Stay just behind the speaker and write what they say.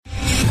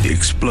The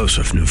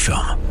explosive new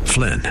film,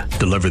 Flynn,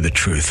 deliver the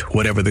truth,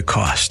 whatever the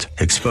cost.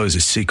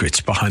 Exposes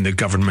secrets behind the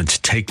government's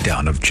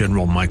takedown of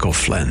General Michael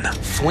Flynn.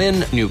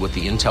 Flynn knew what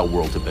the intel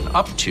world had been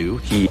up to.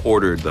 He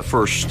ordered the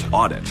first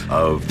audit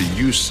of the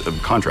use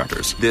of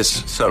contractors.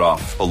 This set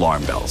off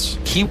alarm bells.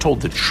 He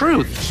told the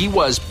truth. He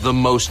was the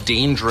most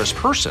dangerous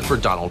person for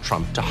Donald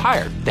Trump to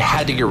hire. They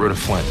had to get rid of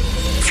Flynn.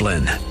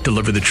 Flynn,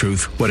 deliver the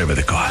truth, whatever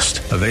the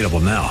cost. Available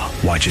now.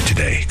 Watch it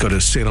today. Go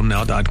to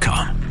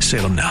salemnow.com.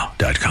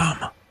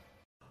 salemnow.com.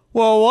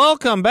 Well,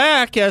 welcome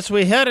back as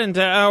we head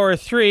into Hour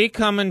 3,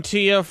 coming to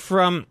you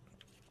from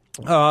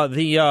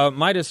the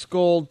Midas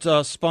Gold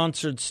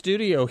sponsored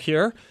studio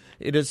here.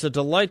 It is a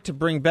delight to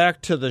bring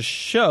back to the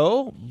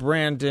show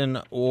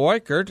Brandon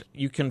Weichert.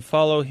 You can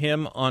follow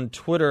him on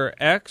Twitter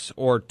X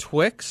or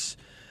Twix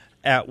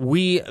at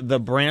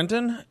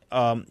WeTheBrandon.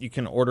 You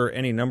can order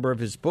any number of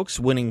his books,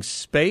 Winning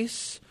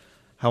Space,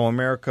 How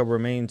America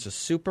Remains a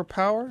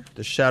Superpower,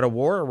 The Shadow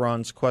War,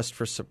 Iran's Quest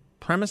for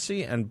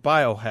Supremacy, and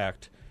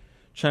Biohacked,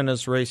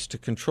 China's Race to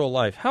Control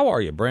Life. How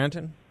are you,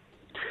 Brandon?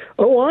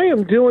 Oh, I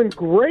am doing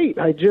great.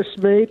 I just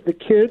made the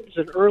kids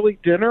an early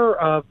dinner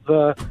of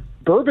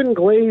bourbon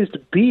glazed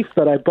beef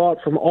that I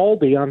bought from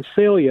Aldi on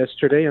sale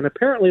yesterday, and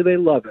apparently they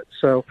love it.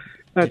 So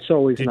that's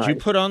always nice. Did you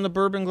put on the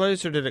bourbon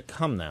glaze, or did it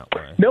come that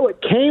way? No, it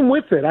came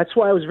with it. That's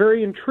why I was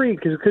very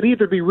intrigued, because it could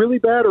either be really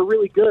bad or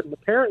really good. And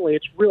apparently,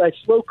 I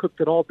slow cooked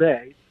it all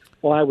day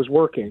while I was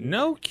working.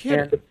 No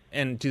kidding.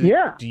 And do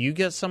you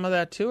get some of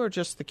that too, or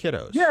just the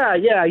kiddos? Yeah.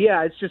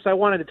 It's just I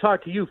wanted to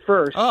talk to you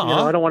first. Uh-huh. You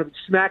know, I don't want to be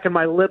smacking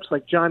my lips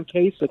like John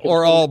Kasich.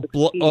 Or all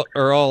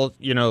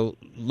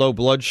low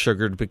blood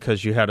sugared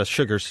because you had a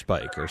sugar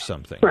spike or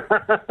something.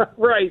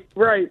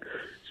 Right.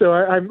 So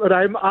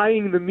I'm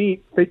eyeing the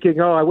meat,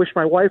 thinking, oh, I wish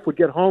my wife would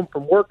get home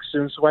from work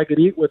soon so I could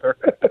eat with her.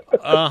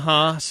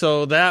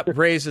 So that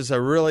raises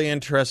a really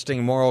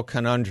interesting moral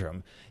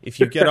conundrum. If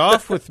you get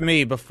off with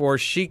me before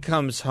she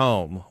comes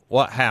home,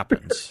 what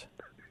happens?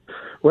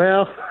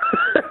 Well,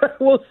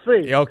 we'll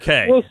see.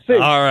 Okay. We'll see.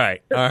 All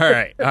right.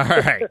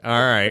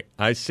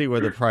 I see where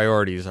the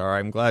priorities are.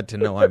 I'm glad to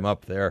know I'm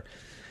up there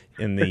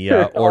in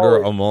the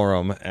order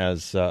homorum,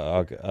 as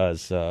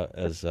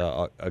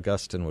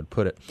Augustine would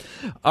put it.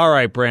 All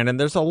right, Brandon,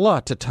 there's a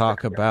lot to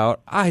talk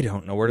about. I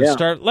don't know where to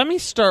start. Let me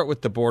start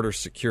with the border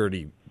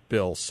security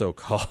bill,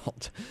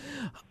 so-called.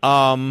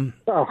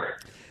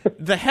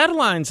 The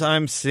headlines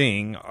I'm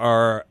seeing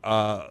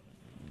are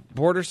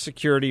border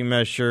security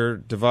measure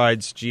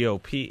divides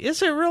GOP.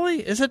 Is it really?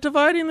 Is it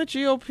dividing the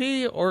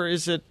GOP, or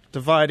is it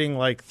dividing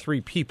like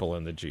three people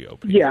in the GOP?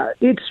 Yeah,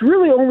 it's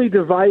really only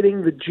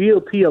dividing the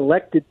GOP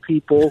elected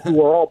people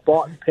who are all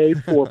bought and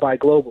paid for by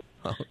global.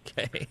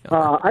 Okay.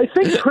 I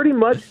think pretty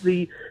much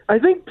the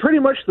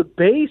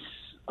base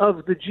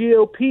of the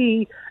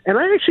GOP, and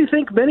I actually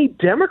think many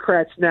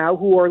Democrats now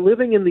who are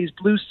living in these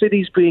blue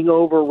cities being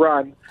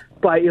overrun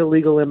by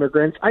illegal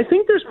immigrants, I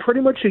think there's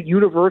pretty much a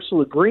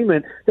universal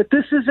agreement that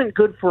this isn't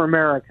good for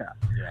America.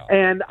 Yeah.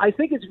 And I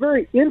think it's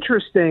very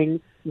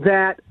interesting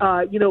that,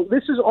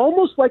 this is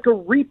almost like a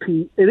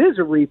repeat. It is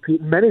a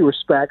repeat in many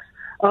respects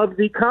of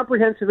the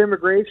comprehensive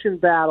immigration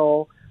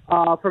battle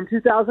from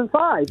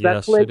 2005.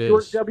 That led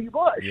George W.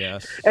 Bush.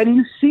 Yes. And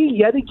you see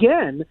yet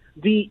again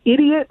the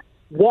idiot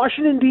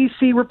Washington,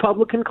 D.C.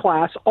 Republican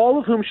class, all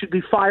of whom should be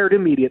fired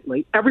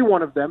immediately. Every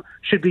one of them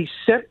should be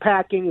sent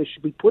packing. They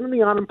should be put in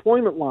the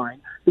unemployment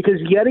line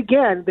because, yet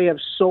again, they have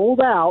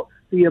sold out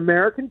the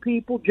American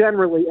people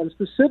generally, and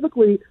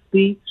specifically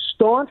the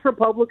staunch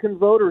Republican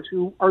voters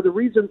who are the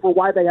reason for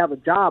why they have a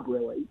job,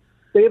 really.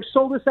 They have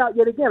sold us out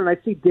yet again. And I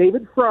see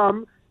David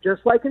Frum,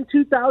 just like in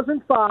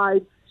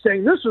 2005,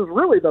 saying this is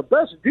really the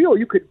best deal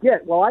you could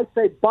get. Well, I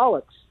say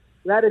bollocks.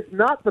 That is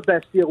not the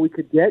best deal we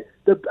could get.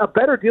 A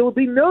better deal would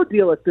be no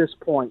deal at this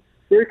point.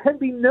 There can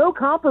be no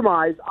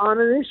compromise on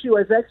an issue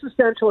as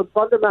existential and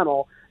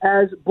fundamental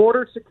as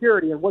border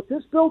security. And what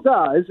this bill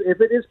does,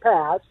 if it is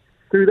passed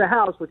through the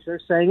House, which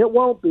they're saying it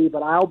won't be,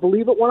 but I'll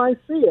believe it when I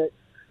see it,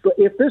 but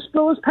if this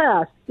bill is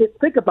passed,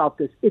 think about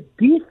this. It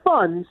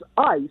defunds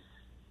ICE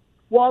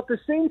while at the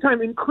same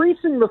time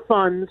increasing the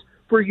funds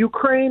for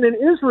Ukraine and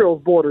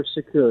Israel's border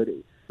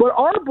security. But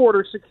our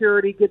border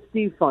security gets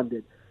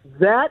defunded.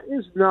 That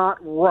is not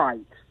right.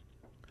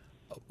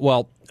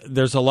 Well,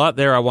 there's a lot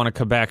there I want to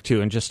come back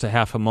to in just a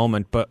half a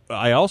moment, but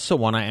I also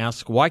want to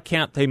ask, why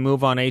can't they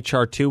move on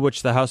H.R. 2,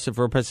 which the House of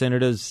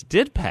Representatives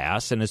did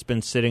pass and has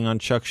been sitting on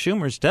Chuck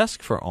Schumer's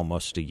desk for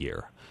almost a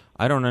year?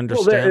 I don't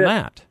understand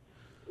that.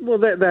 Well,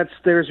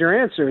 there's your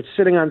answer. It's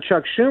sitting on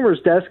Chuck Schumer's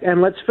desk,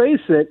 and let's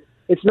face it,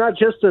 it's not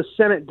just a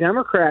Senate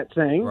Democrat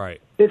thing.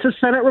 Right. It's a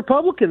Senate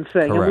Republican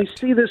thing. Correct. And we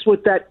see this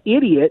with that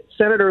idiot,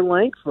 Senator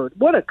Lankford.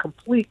 What a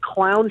complete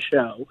clown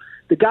show.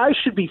 The guy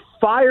should be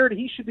fired.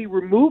 He should be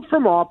removed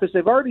from office.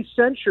 They've already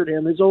censured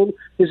him. His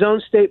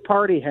own state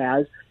party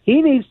has.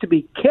 He needs to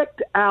be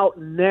kicked out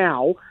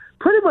now.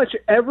 Pretty much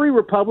every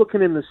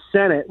Republican in the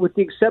Senate, with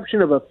the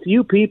exception of a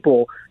few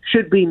people,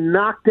 should be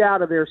knocked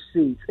out of their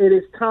seats. It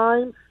is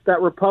time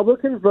that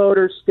Republican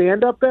voters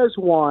stand up as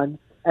one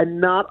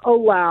and not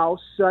allow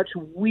such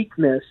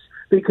weakness,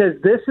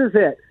 because this is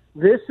it.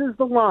 this is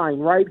the line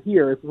right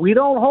here. If we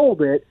don't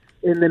hold it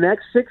in the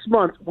next 6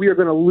 months, we are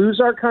going to lose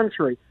our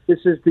country. This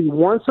is the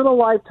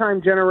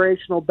once-in-a-lifetime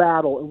generational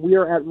battle, and we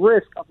are at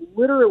risk of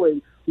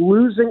literally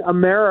losing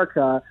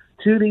America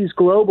to these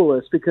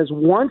globalists, because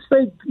once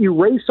they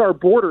erase our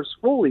borders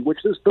fully, which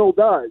this bill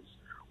does,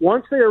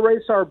 once they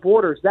erase our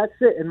borders, that's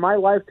it. In my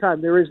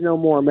lifetime, there is no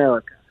more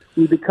America.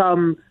 We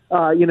become,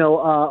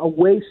 a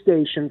way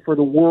station for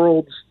the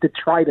world's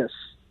detritus.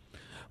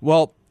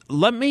 Well,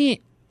 let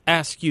me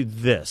ask you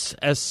this.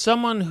 As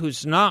someone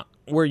who's not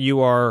where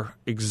you are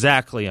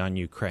exactly on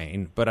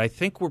Ukraine, but I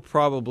think we're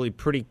probably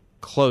pretty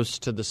close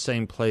to the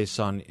same place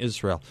on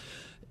Israel.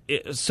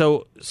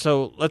 So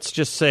let's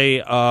just say,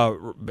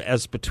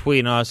 as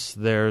between us,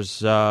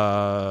 there's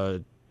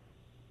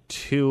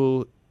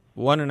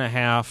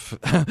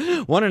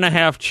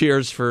 1.5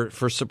 cheers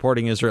for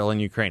supporting Israel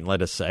and Ukraine,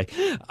 let us say.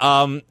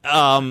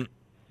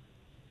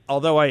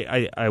 Although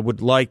I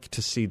would like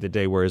to see the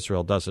day where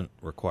Israel doesn't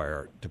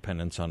require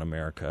dependence on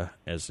America,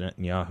 as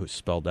Netanyahu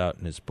spelled out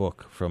in his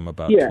book from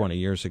about 20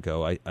 years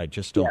ago. I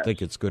just don't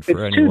think it's good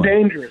for anyone. It's too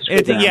dangerous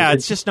for them. Yeah,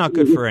 it's just not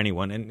good for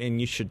anyone,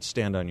 and you should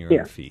stand on your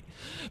own feet.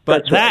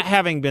 But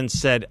having been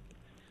said,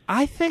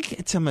 I think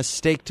it's a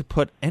mistake to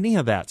put any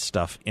of that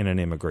stuff in an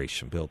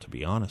immigration bill, to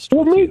be honest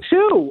with you. Well, me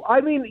too.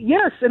 I mean,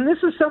 yes, and this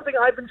is something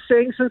I've been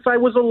saying since I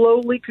was a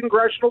lowly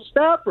congressional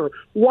staffer.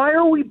 Why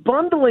are we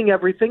bundling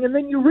everything? And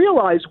then you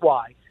realize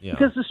why. Yeah.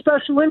 Because the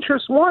special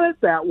interests want it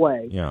that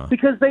way. Yeah.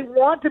 Because they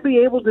want to be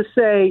able to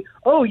say,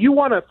 oh, you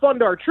want to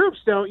fund our troops,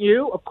 don't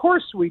you? Of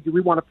course we do.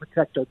 We want to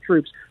protect our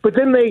troops. But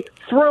then they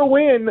throw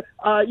in,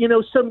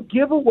 some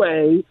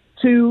giveaway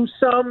to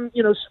some,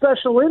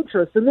 special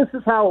interest. And this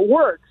is how it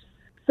works.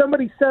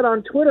 Somebody said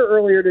on Twitter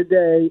earlier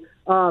today,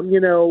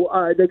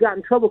 they got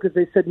in trouble because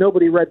they said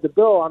nobody read the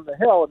bill on the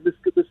Hill, and this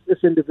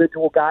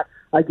individual got,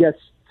 I guess,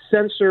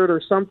 censored or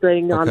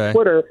something on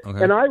Twitter.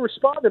 Okay. And I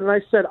responded and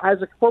I said,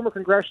 as a former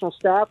congressional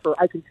staffer,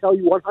 I can tell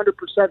you 100%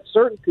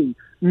 certainty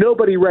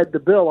nobody read the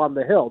bill on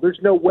the Hill. There's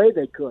no way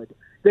they could.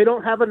 They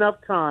don't have enough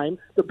time.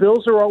 The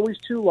bills are always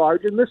too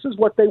large, and this is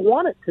what they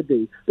want it to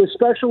be. The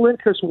special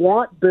interests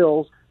want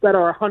bills that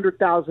are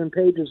 100,000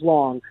 pages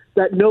long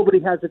that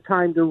nobody has the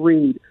time to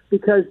read,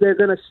 because they're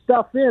going to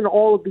stuff in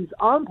all of these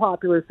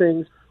unpopular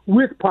things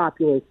with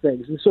popular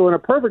things. And so in a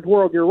perfect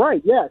world, you're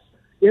right, yes,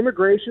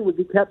 immigration would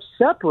be kept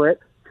separate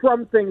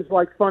from things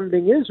like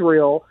funding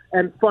Israel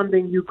and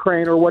funding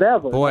Ukraine or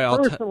whatever. Boy,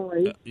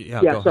 personally,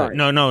 go sorry.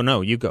 Ahead.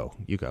 No, you go.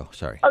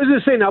 Sorry. I was going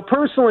to say, now,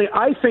 personally,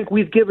 I think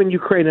we've given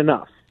Ukraine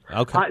enough.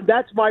 Okay.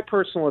 That's my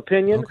personal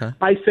opinion. Okay.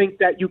 I think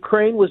that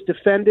Ukraine was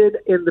defended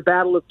in the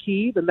Battle of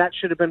Kyiv, and that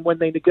should have been when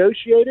they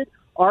negotiated.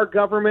 Our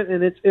government,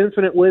 in its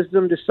infinite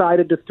wisdom,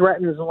 decided to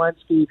threaten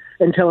Zelensky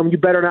and tell him, you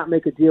better not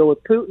make a deal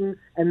with Putin,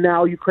 and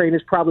now Ukraine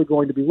is probably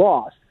going to be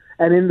lost.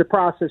 And in the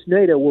process,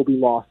 NATO will be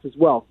lost as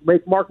well.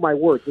 Mark my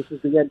words, this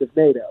is the end of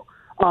NATO.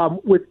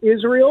 With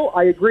Israel,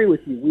 I agree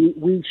with you.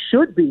 We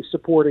should be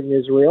supporting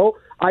Israel.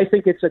 I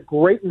think it's a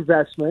great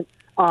investment.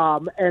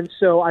 And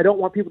so I don't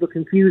want people to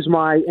confuse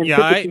my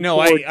I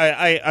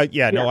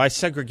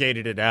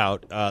segregated it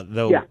out,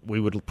 though we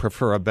would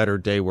prefer a better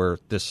day where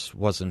this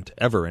wasn't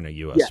ever in a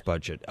U.S.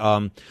 budget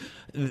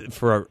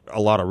for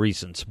a lot of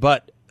reasons.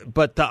 But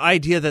the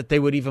idea that they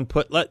would even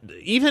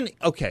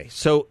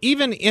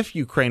even if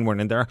Ukraine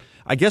weren't in there,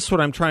 I guess what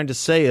I'm trying to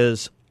say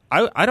is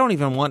I don't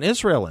even want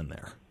Israel in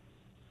there.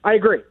 I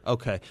agree.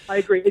 Okay. I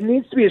agree. It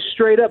needs to be a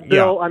straight-up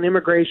bill on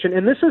immigration,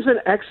 and this is an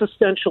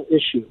existential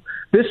issue.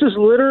 This is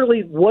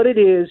literally what it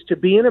is to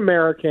be an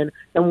American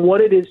and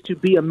what it is to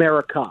be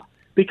America.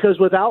 Because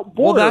without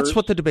borders, well, that's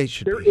what the debate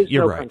should be.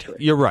 You're right. Country.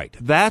 You're right.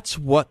 That's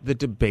what the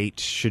debate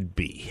should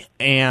be.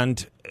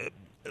 And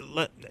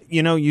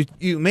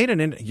you made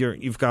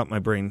you've got my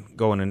brain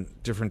going in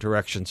different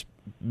directions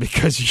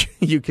because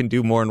you can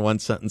do more in one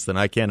sentence than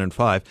I can in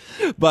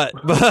 5. But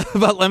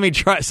let me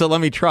try. So let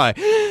me try.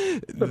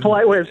 The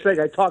polite way of saying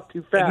I talk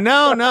too fast.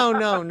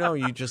 No.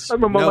 You just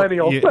I'm a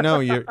millennial.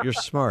 You're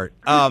smart.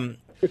 Thank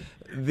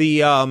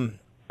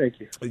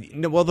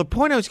you. Well, the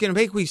point I was going to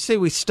make, we say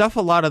we stuff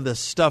a lot of this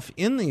stuff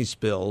in these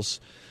bills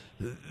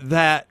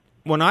that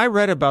when I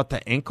read about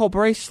the ankle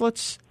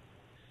bracelets,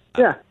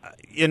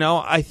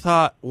 I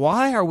thought,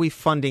 why are we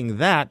funding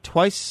that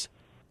twice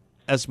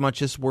as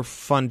much as we're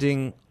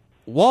funding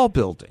wall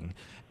building?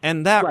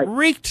 And that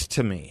reeked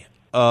to me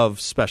of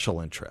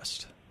special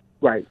interest.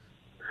 Right.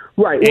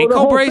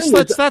 Ankle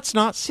bracelets, that's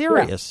not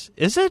serious,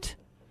 is it?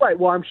 Right.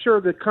 Well, I'm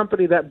sure the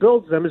company that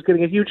builds them is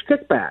getting a huge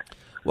kickback.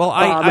 Well,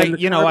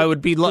 I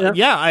would be,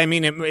 I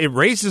mean, it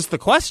raises the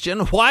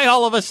question, why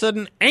all of a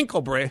sudden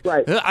ankle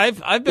bracelet?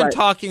 Right. I've been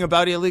talking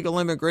about illegal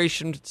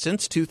immigration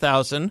since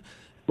 2000.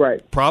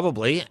 Right.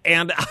 Probably.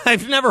 And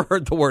I've never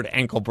heard the word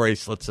ankle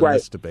bracelets in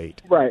this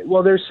debate. Right.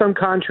 Well, there's some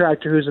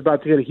contractor who's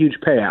about to get a huge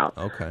payout.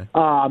 Okay.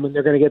 And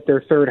they're going to get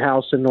their third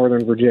house in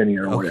Northern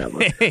Virginia or whatever.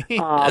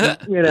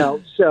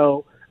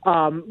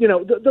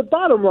 The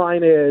bottom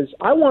line is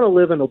I want to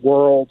live in a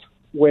world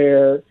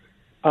where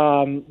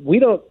we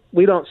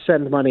don't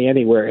send money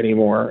anywhere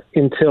anymore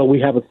until we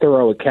have a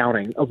thorough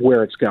accounting of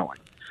where it's going.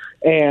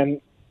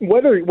 And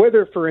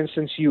whether, for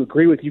instance, you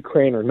agree with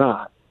Ukraine or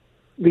not,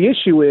 the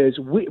issue is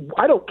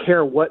I don't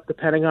care what the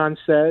Pentagon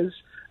says,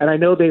 and I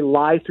know they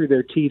lie through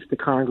their teeth to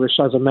Congress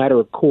as a matter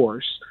of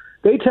course.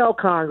 They tell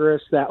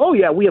Congress that, oh,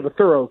 yeah, we have a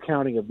thorough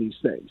accounting of these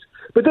things.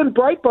 But then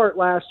Breitbart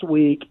last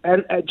week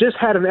just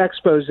had an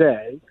expose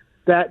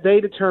that they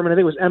determined, I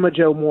think it was Emma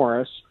Jo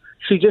Morris,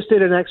 she just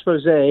did an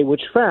expose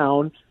which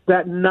found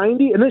that and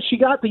then she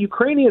got the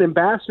Ukrainian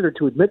ambassador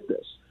to admit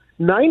this,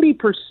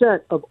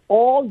 90% of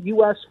all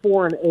U.S.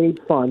 foreign aid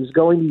funds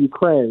going to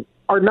Ukraine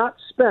are not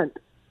spent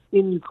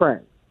in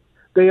Ukraine.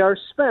 They are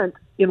spent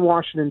in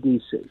Washington,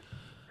 D.C.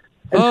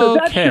 And so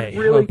that should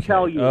really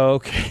tell you.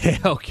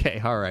 Okay,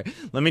 all right.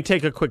 Let me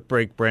take a quick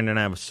break, Brandon.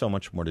 I have so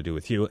much more to do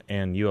with you,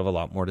 and you have a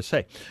lot more to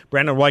say.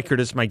 Brandon Weichert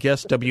is my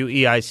guest,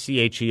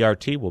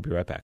 Weichert. We'll be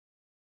right back.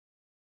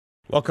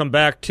 Welcome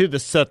back to the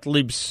Seth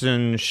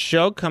Leibsohn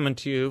Show, coming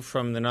to you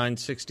from the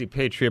 960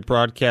 Patriot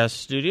Broadcast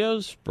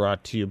Studios,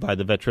 brought to you by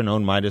the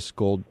veteran-owned Midas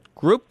Gold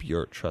Group,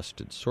 your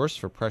trusted source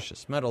for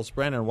precious metals.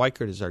 Brandon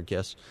Weichert is our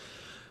guest.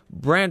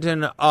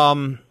 Brandon,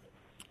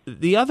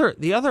 the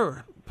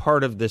other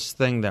part of this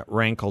thing that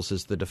rankles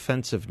is the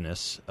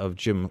defensiveness of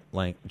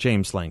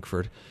James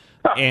Lankford,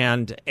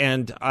 and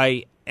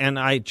I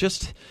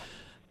just,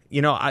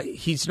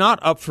 he's not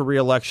up for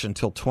re-election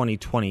until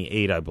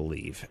 2028, I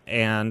believe,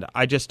 and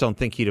I just don't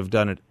think he'd have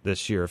done it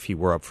this year if he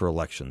were up for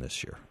election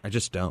this year. I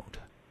just don't.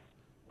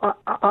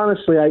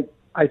 Honestly,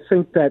 I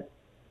think that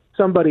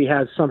somebody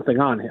has something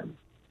on him.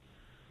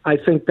 I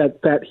think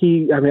that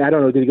he, I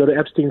don't know, did he go to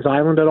Epstein's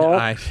Island at all?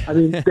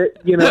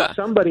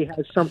 Somebody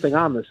has something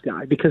on this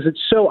guy because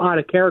it's so out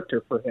of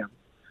character for him.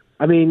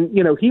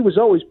 He was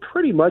always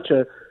pretty much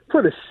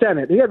for the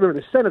Senate. You got to remember,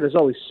 the Senate is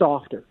always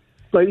softer.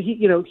 But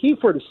he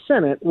for the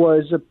Senate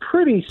was a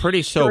pretty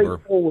sober.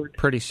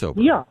 Pretty sober.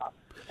 Yeah.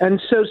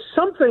 And so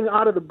something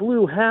out of the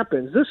blue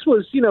happens. This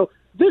was,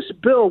 this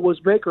bill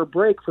was make or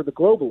break for the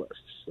globalists.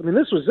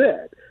 This was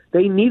it.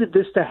 They needed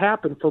this to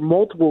happen for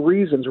multiple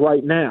reasons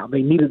right now.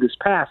 They needed this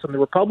passed, and the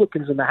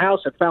Republicans in the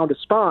House had found a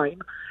spine,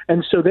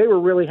 and so they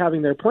were really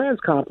having their plans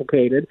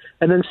complicated.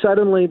 And then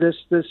suddenly this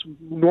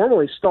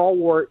normally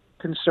stalwart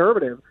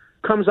conservative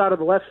comes out of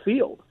the left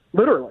field,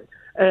 literally,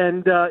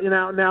 and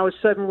now is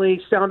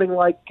suddenly sounding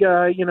like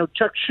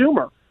Chuck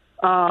Schumer.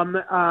 Oh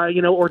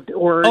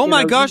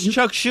my gosh,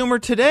 Chuck Schumer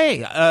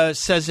today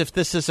says if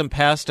this isn't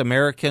passed,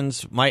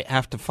 Americans might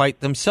have to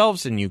fight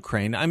themselves in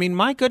Ukraine.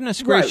 My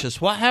goodness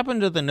gracious, right. What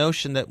happened to the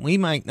notion that we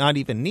might not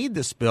even need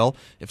this bill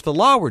if the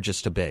law were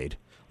just obeyed?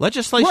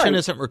 Legislation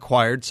isn't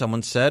required,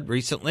 someone said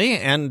recently,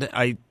 and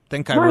I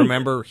think I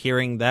remember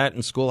hearing that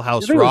in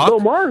Schoolhouse Rock. It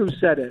was Bill Maher who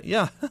said it.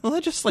 Yeah,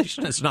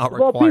 legislation is not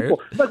required.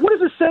 What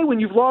does it say when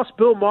you've lost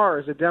Bill Maher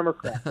as a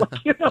Democrat?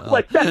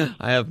 That.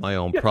 I have my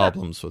own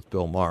problems with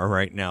Bill Maher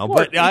right now,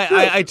 but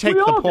I take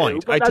the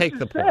point. I take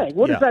the point.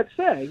 What does that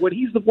say? When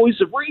he's the voice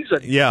of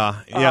reason.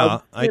 Yeah.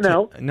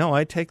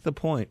 I take the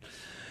point.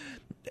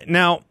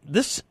 Now,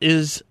 this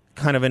is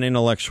kind of an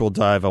intellectual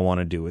dive I want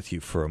to do with you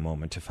for a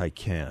moment, if I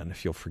can,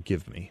 if you'll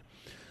forgive me.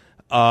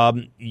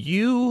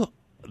 You,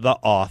 the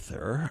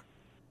author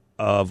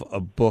of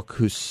a book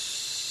whose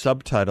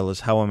subtitle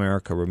is How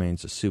America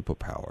Remains a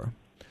Superpower,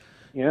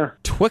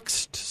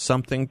 twixt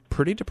something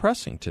pretty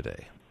depressing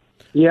today.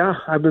 Yeah,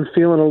 I've been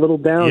feeling a little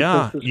down.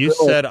 Yeah, you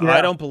said,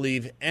 I don't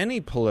believe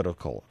any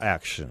political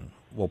action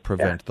will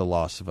prevent the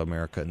loss of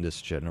America in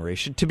this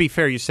generation. To be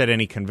fair, you said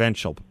any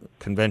conventional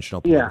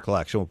political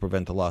action will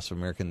prevent the loss of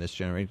America in this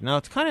generation. Now,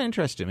 it's kind of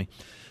interesting to me.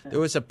 There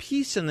was a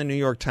piece in the New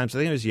York Times, I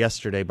think it was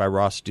yesterday, by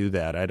Ross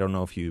Douthat. I don't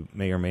know if you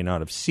may or may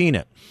not have seen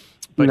it.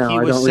 But he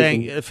was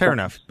saying, fair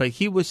enough, but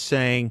he was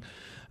saying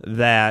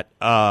that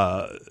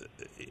our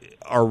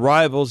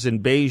rivals in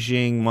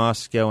Beijing,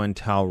 Moscow, and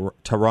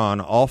Tehran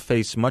all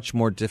face much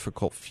more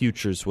difficult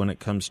futures when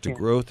it comes to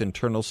growth,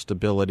 internal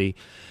stability,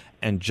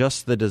 and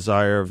just the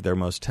desire of their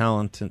most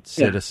talented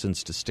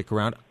citizens to stick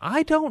around.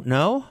 I don't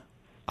know.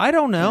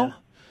 Yeah.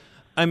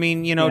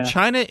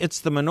 China, it's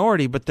the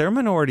minority, but their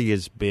minority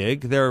is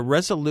big. Their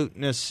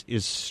resoluteness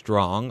is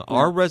strong. Yeah.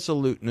 Our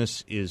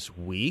resoluteness is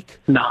weak.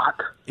 Not.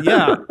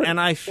 Yeah, and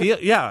I feel,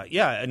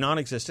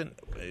 non-existent,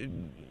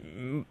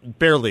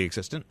 barely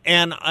existent.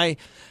 And I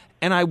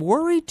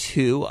worry,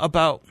 too,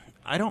 about,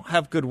 I don't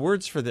have good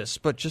words for this,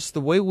 but just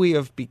the way we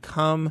have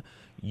become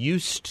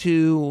used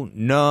to,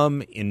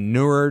 numb,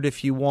 inured,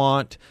 if you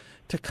want,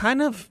 to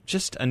kind of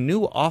just a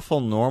new awful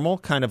normal,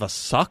 kind of a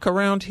suck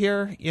around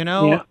here,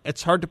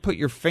 It's hard to put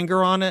your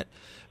finger on it,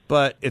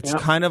 but it's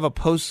kind of a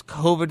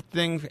post-COVID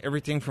thing,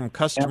 everything from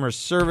customer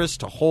service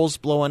to holes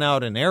blowing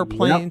out in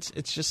airplanes.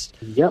 It's just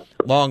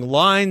long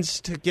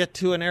lines to get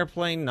to an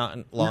airplane, not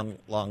long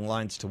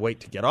lines to wait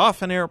to get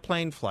off an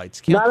airplane, flights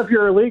can't. Not if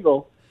you're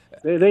illegal.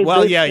 I know,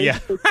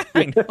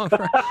 right?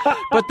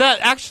 But that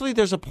actually,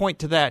 there's a point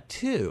to that,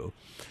 too.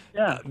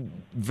 Yeah.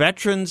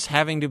 Veterans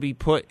having to be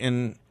put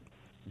in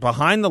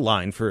behind the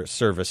line for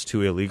service to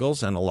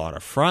illegals and a lot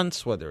of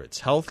fronts, whether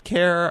it's health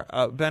care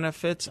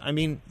benefits.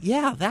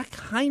 That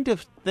kind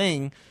of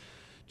thing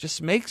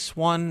just makes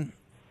one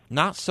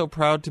Not so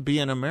proud to be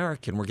an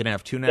American. We're going to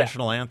have two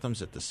national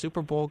anthems at the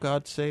Super Bowl,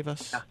 God save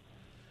us.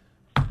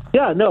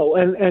 Yeah, no,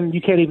 and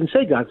you can't even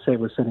say "God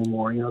Save Us"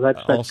 anymore.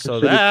 That's also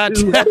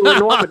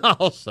that.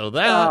 Also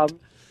that.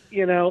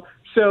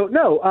 So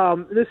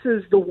no, this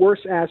is the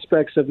worst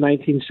aspects of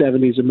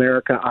 1970s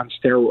America on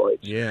steroids.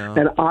 Yeah.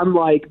 And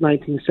unlike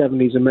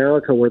 1970s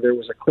America, where there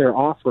was a clear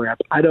off ramp,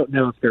 I don't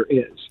know if there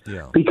is.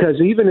 Yeah. Because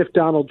even if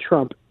Donald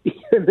Trump,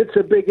 and it's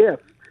a big if,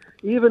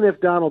 even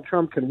if Donald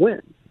Trump can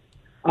win,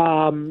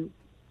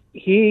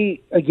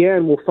 he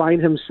again will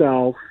find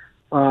himself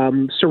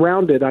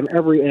surrounded on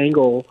every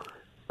angle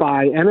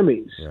by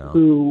enemies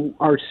who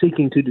are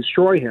seeking to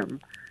destroy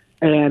him.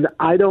 And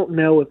I don't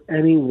know if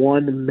any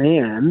one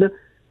man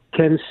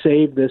can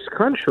save this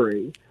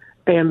country.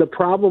 And the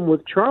problem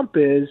with Trump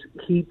is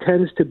he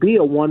tends to be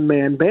a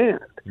one-man band.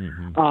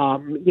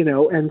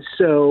 Mm-hmm. And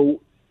so,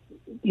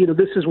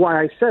 this is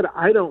why I said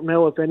I don't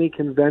know if any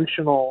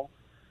conventional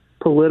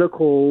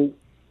political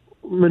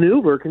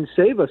maneuver can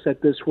save us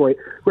at this rate.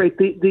 Right?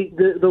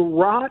 The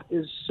rot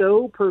is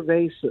so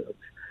pervasive.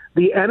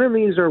 The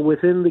enemies are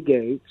within the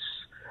gates.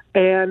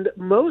 And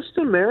most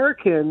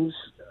Americans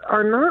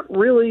are not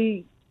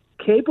really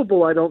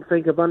capable, I don't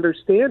think, of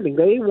understanding.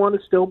 They want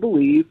to still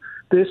believe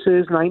this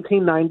is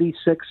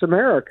 1996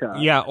 America.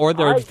 Yeah, or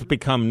they've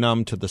become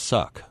numb to the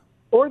suck.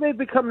 Or they've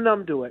become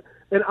numb to it.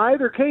 In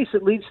either case,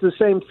 it leads to the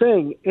same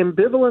thing.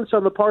 Ambivalence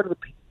on the part of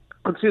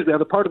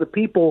the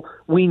people,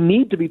 we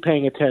need to be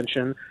paying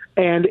attention,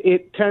 and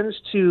it tends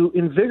to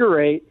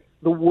invigorate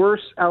the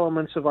worst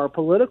elements of our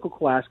political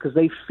class because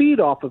they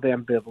feed off of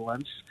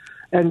ambivalence.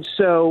 And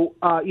so,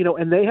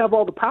 and they have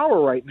all the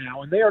power right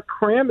now, and they are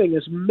cramming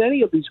as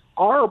many of these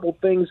horrible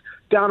things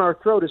down our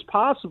throat as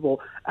possible.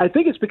 I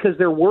think it's because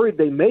they're worried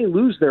they may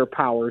lose their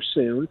power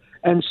soon.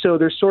 And so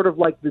they're sort of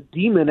like the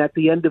demon at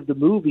the end of the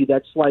movie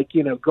that's like,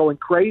 going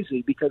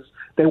crazy because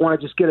they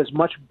want to just get as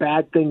much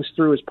bad things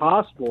through as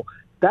possible.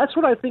 That's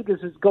what I think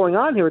is going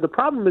on here. The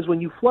problem is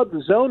when you flood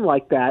the zone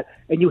like that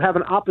and you have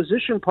an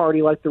opposition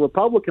party like the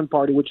Republican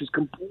Party, which is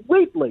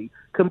completely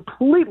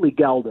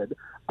gelded,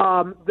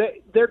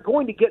 they're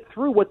going to get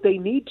through what they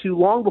need to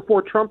long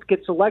before Trump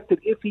gets elected,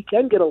 if he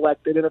can get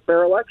elected in a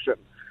fair election.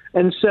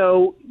 And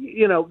so,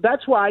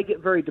 that's why I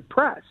get very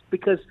depressed,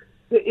 because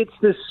it's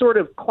this sort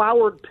of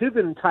Cloward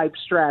Piven type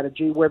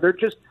strategy where they're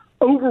just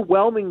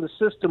overwhelming the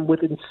system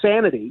with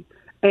insanity.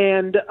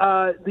 And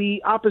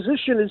the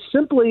opposition is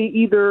simply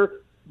either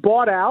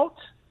bought out,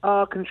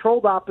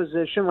 controlled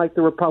opposition like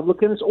the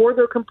Republicans, or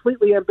they're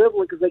completely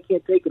ambivalent because they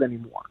can't take it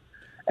anymore.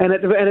 And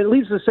it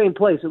leads to the same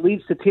place. It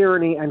leads to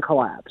tyranny and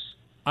collapse.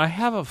 I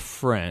have a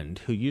friend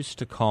who used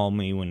to call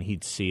me when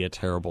he'd see a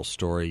terrible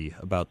story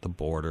about the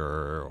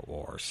border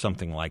or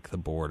something like the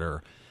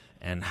border,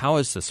 and how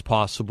is this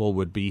possible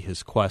would be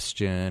his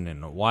question,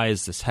 and why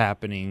is this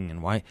happening,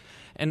 and why.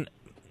 And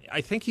I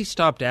think he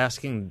stopped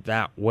asking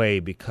that way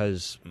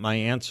because my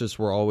answers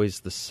were always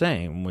the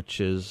same,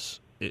 which is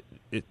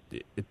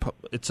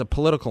it's a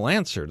political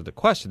answer to the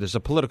question. There's a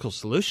political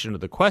solution to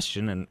the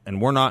question,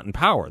 and we're not in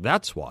power.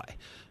 That's why.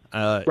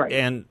 Right.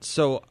 And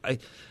so I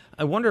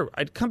wonder,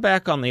 I'd come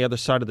back on the other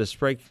side of this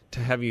break to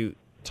have you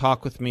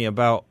talk with me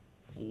about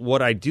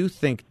what I do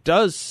think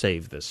does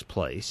save this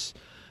place,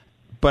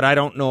 but I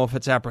don't know if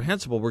it's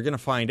apprehensible. We're going to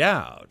find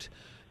out.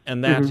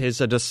 And that is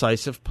a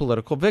decisive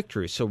political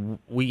victory. So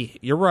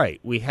you're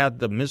right. We had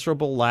the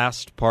miserable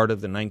last part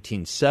of the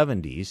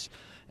 1970s,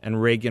 and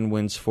Reagan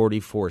wins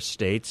 44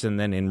 states, and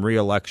then in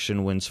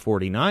re-election wins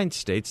 49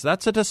 states.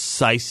 That's a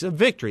decisive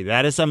victory.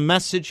 That is a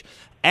message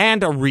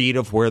and a read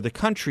of where the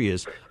country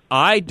is.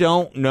 I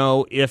don't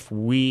know if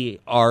we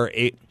are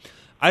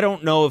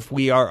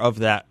of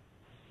that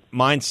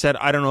mindset.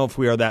 I don't know if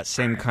we are that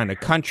same kind of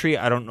country.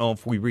 I don't know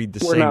if we read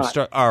the same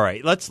stuff. All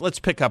right, let's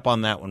pick up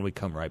on that when we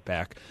come right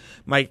back.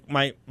 My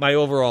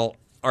overall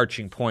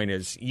arching point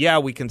is, yeah,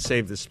 we can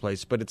save this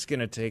place, but it's going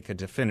to take a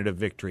definitive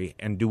victory,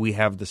 and do we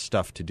have the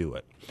stuff to do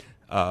it?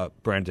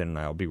 Brandon and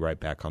I will be right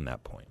back on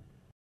that point.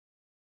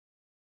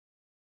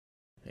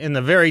 In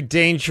the very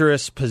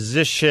dangerous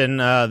position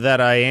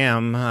that I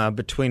am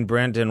between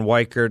Brandon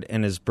Weichert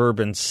and his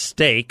bourbon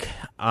steak,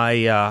 I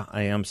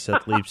am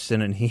Seth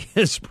Leibson, and he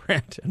is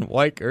Brandon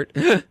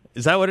Weichert.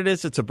 Is that what it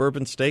is? It's a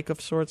bourbon steak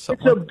of sorts?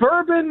 It's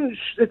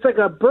like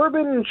a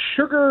bourbon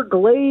sugar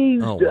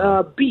glazed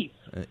beef.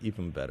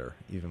 Even better.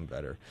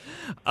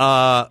 Okay,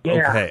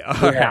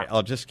 all right.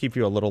 I'll just keep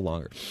you a little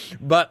longer.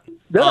 But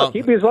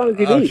keep me as long as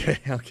you need.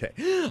 Okay.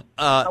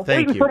 I'm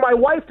waiting for my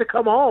wife to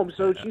come home,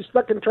 so she's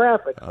stuck in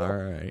traffic. All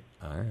right.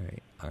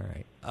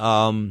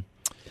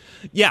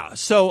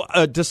 So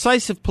a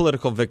decisive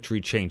political victory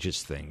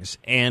changes things,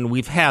 and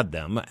we've had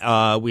them.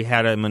 We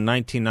had them in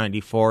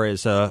 1994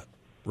 as a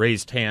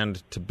raised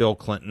hand to Bill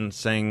Clinton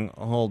saying,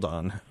 hold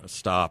on,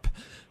 stop.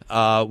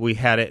 We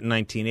had it in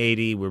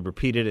 1980. We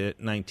repeated it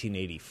in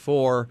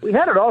 1984. We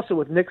had it also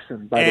with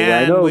Nixon, by the way.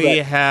 And we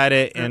had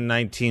it in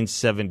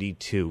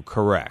 1972.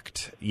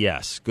 Correct.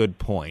 Yes, good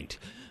point.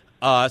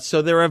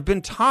 So there have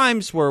been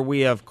times where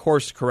we have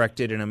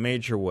course-corrected in a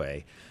major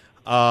way.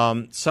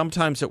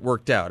 Sometimes it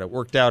worked out. It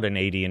worked out in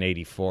 80 and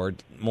 84,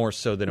 more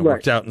so than it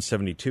worked out in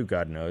 72,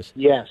 God knows.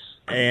 Yes.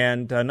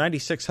 And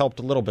 96 helped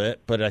a little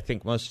bit, but I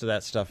think most of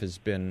that stuff has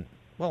been,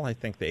 well, I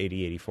think the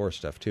 80, 84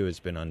 stuff, too, has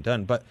been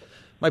undone. But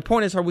my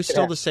point is, are we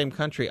still the same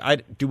country?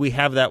 Do we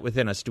have that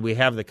within us? Do we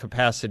have the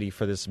capacity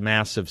for this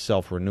massive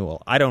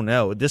self-renewal? I don't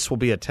know. This will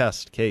be a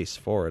test case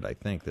for it, I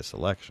think, this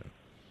election.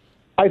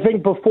 I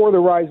think before the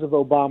rise of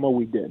Obama,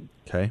 we did.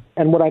 Okay.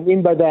 And what I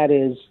mean by that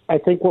is I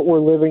think what we're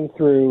living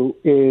through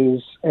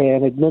is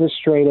an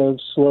administrative,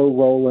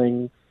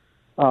 slow-rolling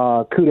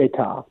coup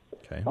d'etat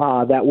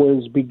that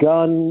was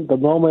begun the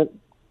moment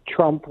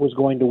Trump was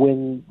going to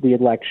win the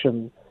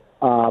election.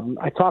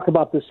 I talk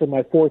about this in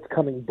my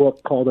forthcoming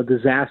book called A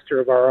Disaster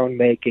of Our Own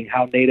Making,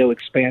 How NATO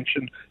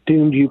Expansion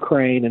Doomed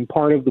Ukraine. And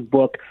part of the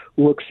book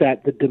looks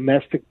at the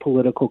domestic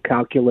political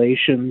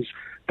calculations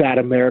that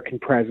American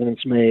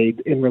presidents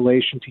made in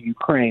relation to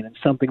Ukraine. And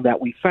something that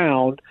we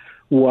found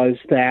was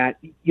that,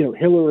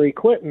 Hillary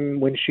Clinton,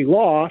 when she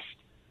lost,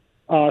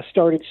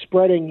 started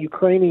spreading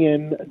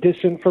Ukrainian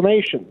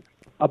disinformation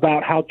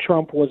about how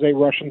Trump was a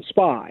Russian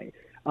spy.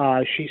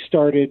 She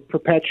started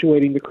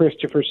perpetuating the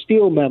Christopher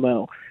Steele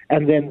memo.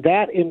 And then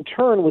that, in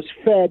turn, was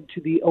fed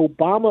to the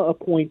Obama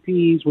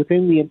appointees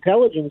within the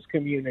intelligence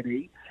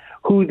community,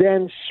 who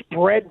then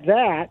spread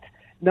that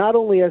not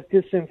only as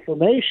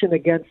disinformation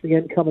against the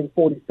incoming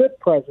 45th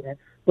president,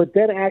 but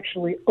then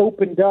actually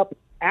opened up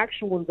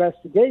actual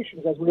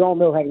investigations, as we all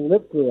know, having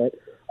lived through it,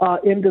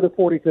 into the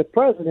 45th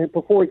president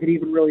before he could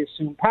even really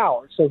assume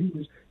power. So he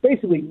was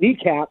basically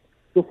kneecapped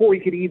before he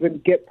could even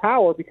get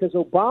power because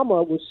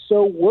Obama was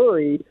so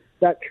worried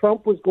that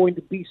Trump was going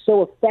to be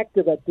so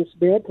effective at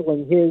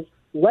dismantling his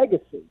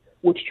legacy,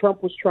 which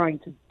Trump was trying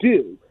to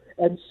do.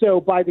 And so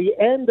by the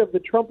end of the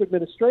Trump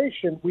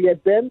administration, we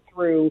had been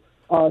through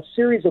a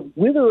series of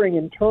withering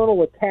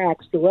internal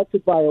attacks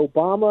directed by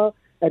Obama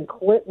and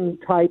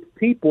Clinton-type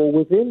people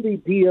within the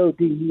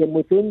DOD and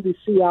within the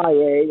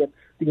CIA and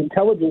the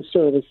intelligence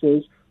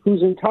services,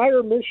 whose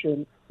entire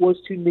mission was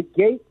to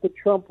negate the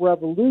Trump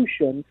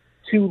revolution,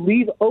 to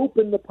leave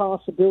open the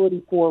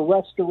possibility for a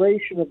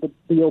restoration of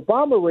the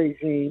Obama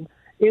regime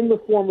in the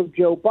form of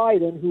Joe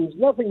Biden, who is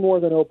nothing more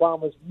than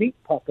Obama's meat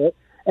puppet.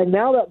 And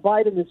now that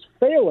Biden is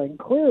failing,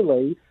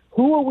 clearly,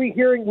 who are we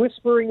hearing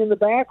whispering in the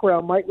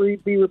background might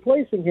be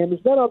replacing him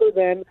is none other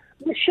than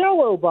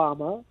Michelle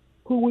Obama,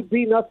 who would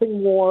be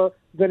nothing more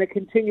than a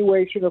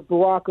continuation of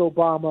Barack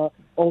Obama,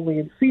 only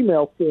in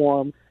female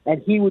form,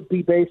 and he would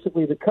be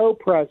basically the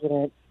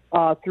co-president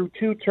through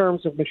 2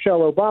 terms of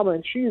Michelle Obama,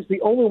 and she is the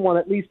only one,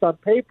 at least on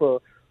paper,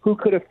 who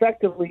could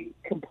effectively,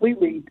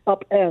 completely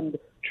upend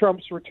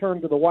Trump's return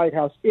to the White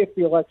House if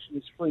the election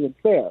is free and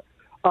fair.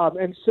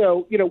 And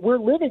so, we're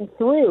living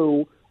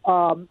through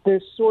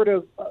this sort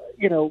of,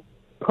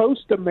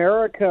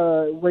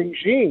 post-America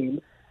regime,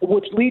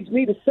 which leads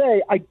me to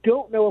say I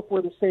don't know if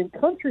we're the same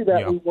country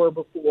that we were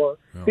before,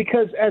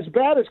 because as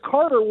bad as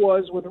Carter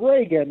was with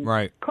Reagan,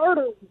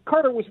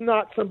 Carter was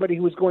not somebody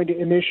who was going to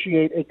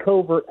initiate a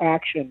covert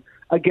action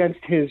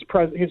against his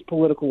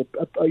political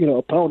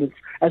opponents.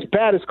 As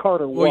bad as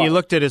Carter was. Well, you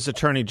looked at his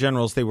attorney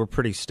generals; they were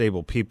pretty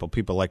stable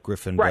people like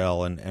Griffin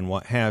Bell and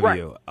what have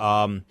you.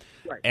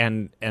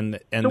 And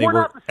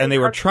they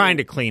were trying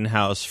to clean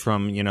house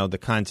from the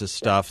kinds of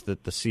stuff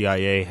that the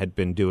CIA had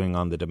been doing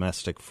on the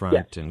domestic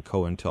front and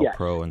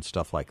COINTELPRO and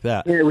stuff like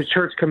that. It was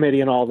Church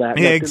Committee and all that.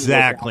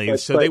 Exactly.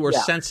 So they were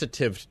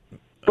sensitive.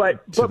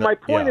 But my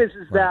point is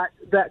that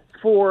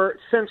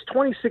since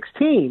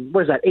 2016,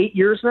 what is that, 8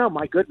 years now?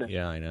 My goodness.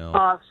 Yeah, I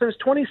know. Since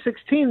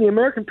 2016, the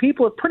American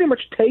people have pretty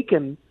much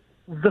taken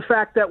the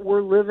fact that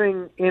we're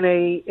living in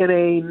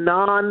a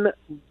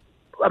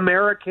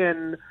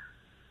non-American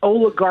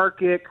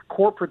oligarchic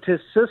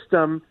corporatist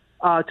system,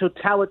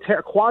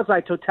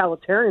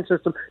 quasi-totalitarian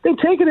system. They've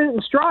taken it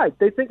in stride.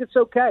 They think it's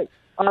okay.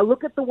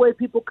 Look at the way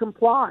people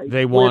comply.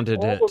 They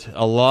wanted it.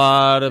 A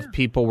lot of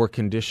people were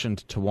conditioned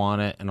to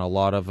want it, and a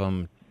lot of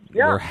them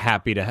were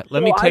happy to.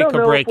 Let me take a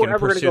break and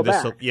pursue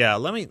this. Yeah,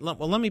 let me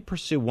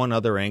pursue one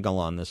other angle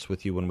on this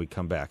with you when we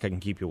come back. I can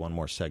keep you one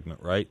more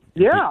segment, right?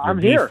 I'm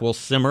here. Will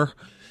simmer.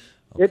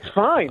 Okay. It's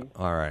fine.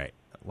 All right.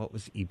 What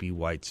was E.B.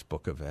 White's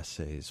book of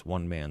essays?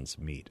 One Man's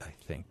Meat, I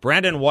think.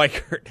 Brandon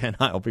Weichert and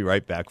I'll be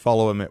right back.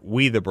 Follow him at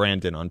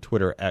WeTheBrandon on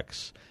Twitter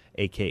X,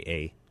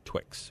 a.k.a.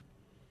 Twix.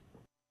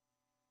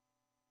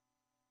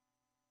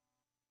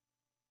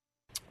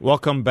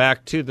 Welcome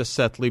back to the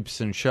Seth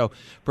Leibson Show.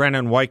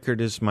 Brandon Weichert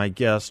is my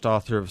guest,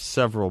 author of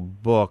several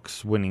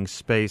books: Winning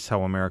Space,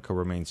 How America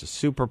Remains a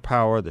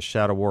Superpower, The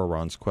Shadow War,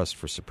 Iran's Quest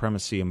for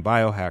Supremacy, and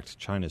Biohacked,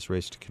 China's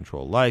Race to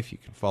Control Life. You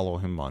can follow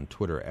him on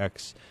Twitter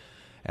X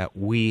at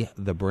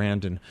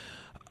WeTheBrandon.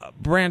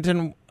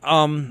 Brandon,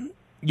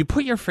 you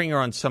put your finger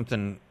on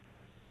something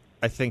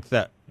I think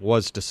that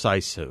was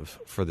decisive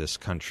for this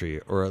country,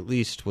 or at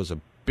least was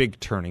a big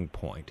turning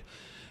point.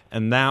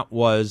 And that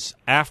was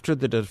after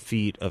the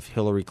defeat of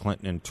Hillary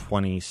Clinton in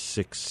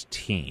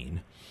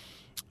 2016,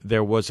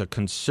 there was a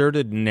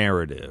concerted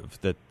narrative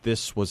that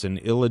this was an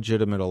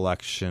illegitimate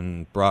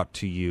election brought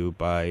to you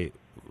by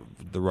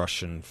the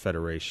Russian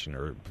Federation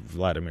or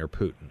Vladimir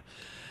Putin.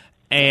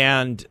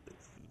 And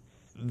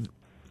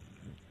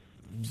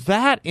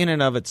that in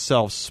and of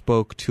itself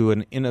spoke to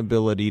an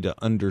inability to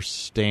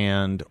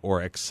understand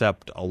or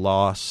accept a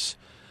loss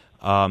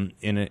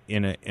in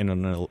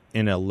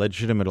a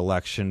legitimate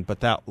election. But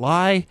that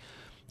lie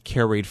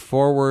carried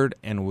forward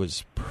and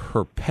was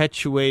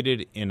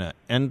perpetuated in an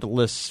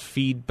endless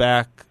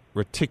feedback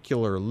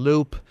reticular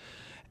loop,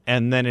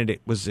 and then it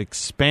was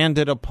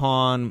expanded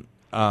upon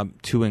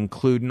to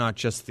include not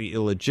just the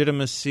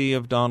illegitimacy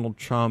of Donald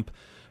Trump,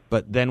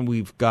 but then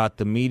we've got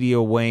the media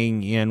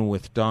weighing in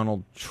with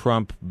Donald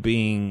Trump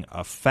being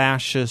a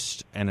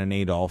fascist and an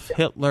Adolf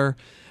Hitler,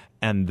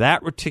 and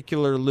that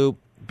reticular loop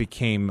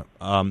became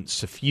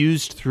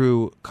suffused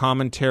through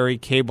commentary,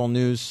 cable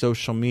news,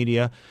 social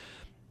media.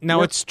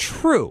 Now, It's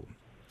true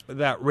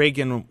that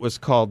Reagan was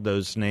called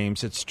those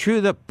names. It's true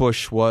that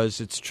Bush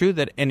was. It's true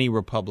that any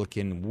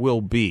Republican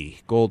will be.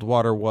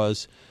 Goldwater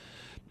was.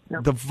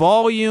 Yep. The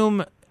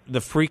volume,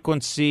 the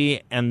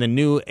frequency, and the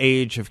new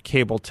age of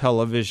cable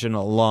television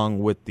along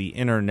with the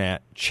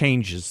Internet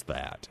changes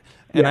that.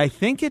 And I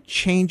think it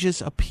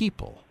changes a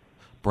people,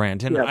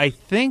 Brandon. Yes. I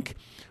think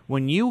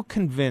when you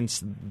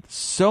convince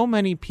so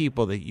many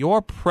people that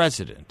your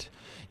president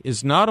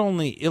is not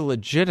only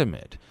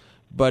illegitimate,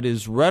 but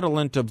is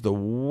redolent of the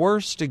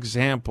worst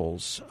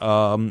examples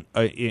of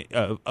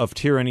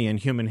tyranny in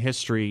human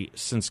history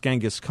since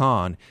Genghis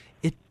Khan,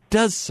 it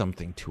does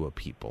something to a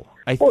people.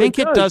 I think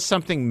it does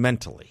something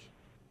mentally.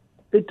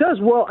 It does.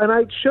 Well, and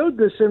I showed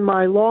this in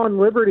my Law and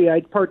Liberty.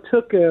 I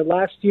partook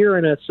last year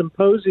in a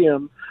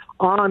symposium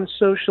on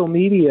social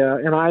media,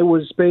 and I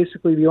was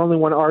basically the only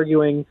one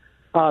arguing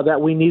that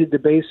we needed to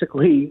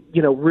basically,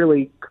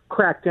 really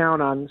crack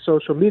down on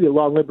social media.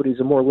 Law and Liberty is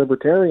a more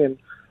libertarian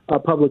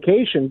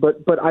publication,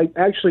 but I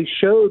actually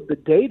showed the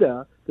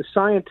data, the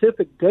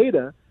scientific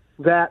data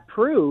that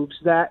proves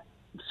that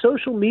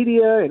social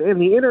media and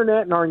the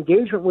Internet and our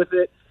engagement with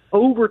it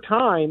over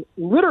time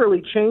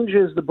literally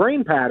changes the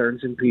brain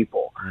patterns in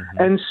people.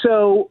 Mm-hmm. And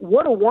so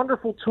what a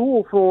wonderful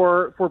tool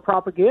for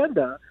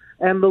propaganda.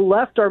 And the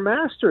left are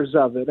masters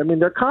of it. I mean,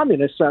 they're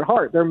communists at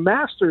heart. They're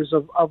masters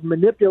of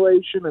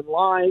manipulation and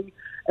lying.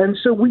 And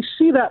so we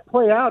see that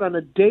play out on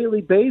a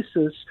daily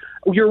basis.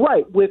 You're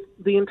right. With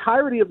the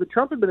entirety of the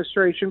Trump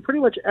administration, pretty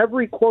much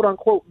every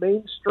quote-unquote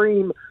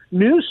mainstream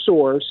news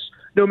source,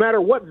 no matter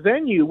what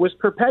venue, was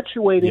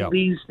perpetuating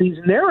these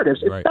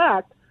narratives. Right. In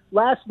fact,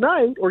 last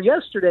night, or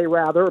yesterday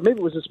rather, or maybe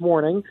it was this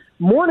morning,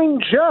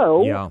 Morning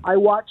Joe, I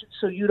watch it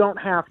so you don't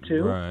have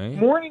to. Right.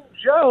 Morning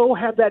Joe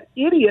had that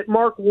idiot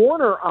Mark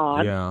Warner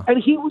on,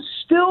 and he was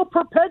still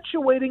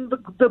perpetuating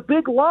the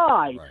big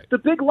lie, the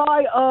big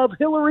lie of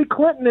Hillary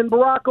Clinton and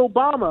Barack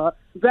Obama,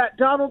 that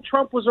Donald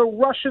Trump was a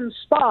Russian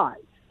spy.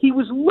 He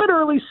was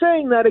literally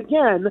saying that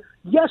again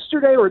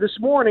yesterday or this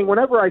morning,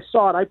 whenever I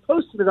saw it. I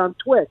posted it on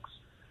Twix.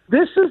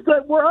 This is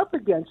what we're up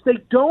against.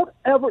 It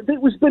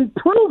has been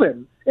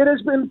proven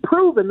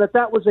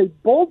that was a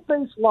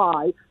bold-faced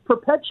lie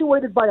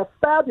perpetuated by a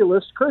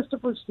fabulous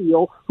Christopher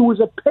Steele, who was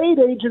a paid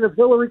agent of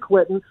Hillary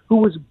Clinton, who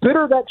was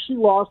bitter that she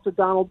lost to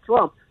Donald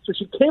Trump. So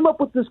she came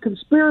up with this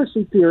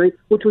conspiracy theory,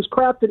 which was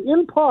crafted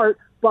in part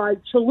by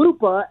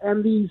Chalupa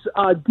and these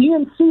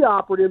DNC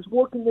operatives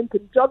working in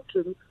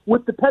conjunction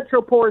with the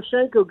Petro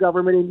Poroshenko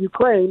government in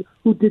Ukraine,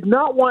 who did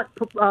not want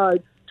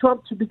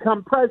Trump to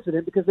become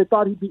president because they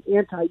thought he'd be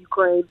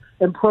anti-Ukraine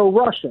and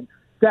pro-Russian.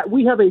 That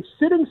we have a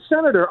sitting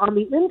senator on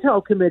the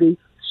Intel Committee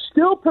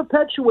still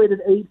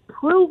perpetuated a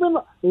proven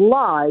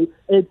lie,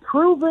 a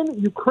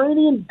proven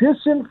Ukrainian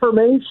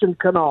disinformation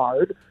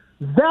canard.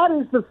 That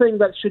is the thing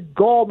that should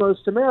gall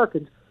most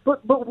Americans.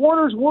 But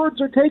Warner's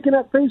words are taken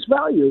at face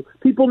value.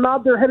 People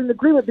nod their head in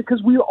agreement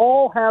because we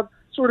all have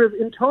sort of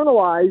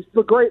internalized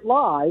the great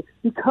lie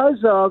because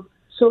of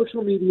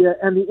social media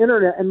and the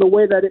Internet and the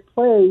way that it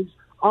plays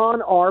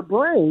on our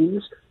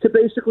brains to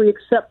basically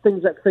accept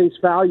things at face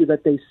value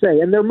that they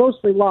say, and they're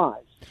mostly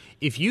lies.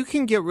 If you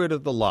can get rid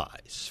of the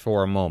lies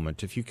for a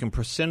moment, if you can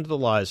prescind the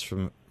lies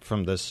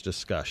from this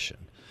discussion,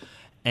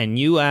 and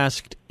you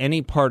asked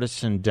any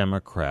partisan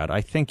Democrat,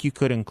 I think you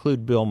could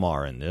include Bill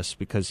Maher in this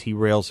because he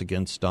rails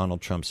against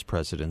Donald Trump's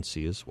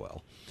presidency as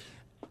well.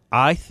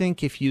 I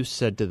think if you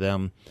said to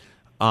them,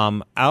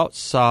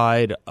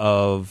 outside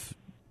of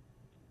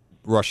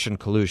Russian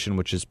collusion,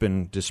 which has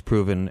been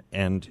disproven,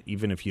 and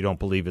even if you don't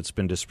believe it's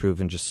been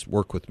disproven, just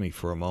work with me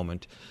for a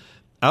moment.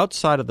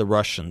 Outside of the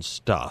Russian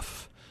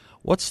stuff,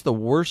 what's the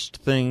worst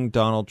thing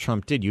Donald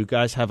Trump did? You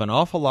guys have an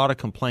awful lot of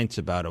complaints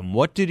about him.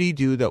 What did he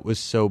do that was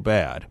so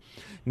bad?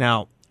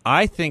 Now,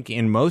 I think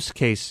in most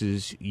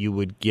cases you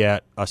would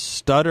get a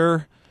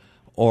stutter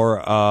or,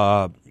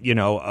 a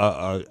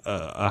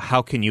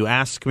how can you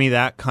ask me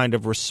that kind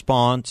of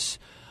response.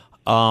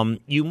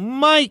 You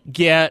might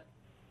get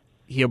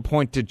he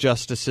appointed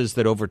justices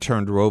that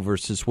overturned Roe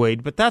versus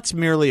Wade, but that's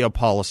merely a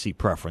policy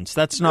preference.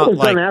 That's not it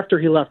was done after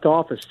he left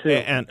office, too.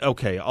 And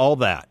okay, all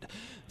that.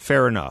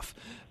 Fair enough.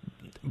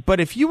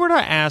 But if you were to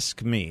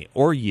ask me,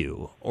 or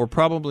you, or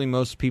probably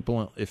most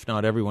people, if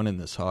not everyone in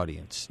this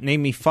audience,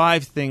 name me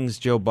 5 things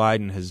Joe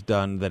Biden has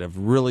done that have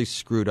really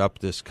screwed up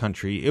this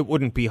country, it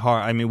wouldn't be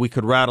hard. I mean, we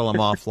could rattle them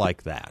off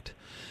like that.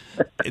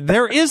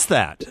 There is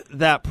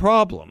that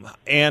problem.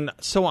 And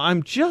so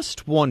I'm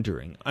just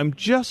wondering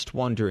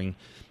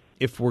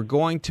if we're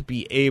going to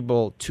be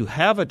able to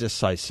have a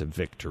decisive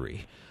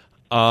victory,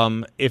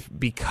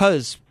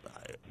 because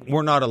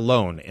we're not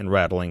alone in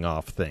rattling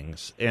off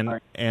things.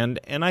 And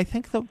I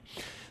think the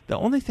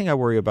only thing I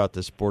worry about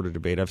this border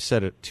debate, I've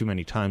said it too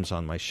many times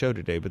on my show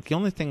today, but the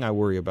only thing I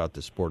worry about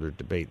this border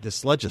debate,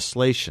 this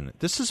legislation,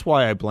 this is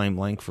why I blame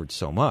Langford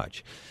so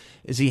much,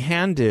 is he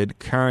handed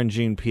Karen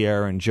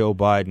Jean-Pierre and Joe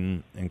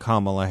Biden and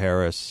Kamala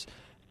Harris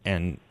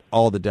and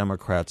all the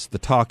Democrats the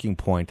talking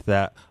point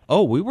that,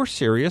 oh, we were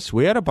serious.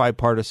 We had a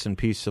bipartisan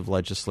piece of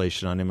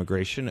legislation on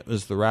immigration. It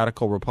was the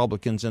radical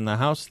Republicans in the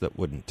House that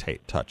wouldn't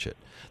touch it.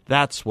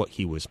 That's what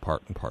he was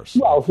part and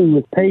parcel. Well, he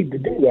was paid to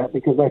do that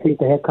because I think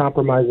they had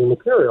compromising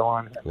material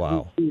on him.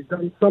 Wow. He's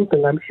done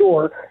something, I'm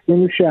sure,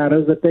 in the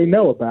shadows that they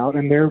know about,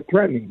 and they're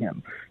threatening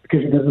him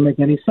because it doesn't make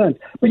any sense.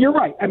 But you're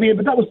right. I mean,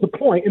 but that was the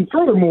point. And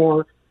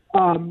furthermore,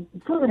 the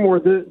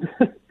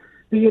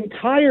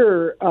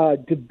entire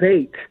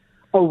debate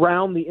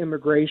around the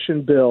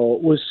immigration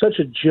bill was such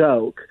a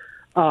joke.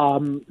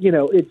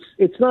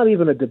 It's not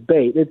even a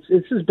debate.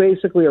 It's just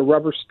basically a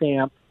rubber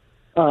stamp,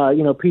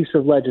 piece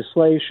of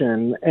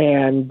legislation.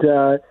 And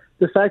the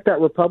fact that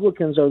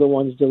Republicans are the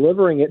ones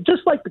delivering it,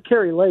 just like the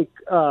Carrie Lake,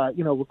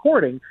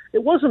 recording,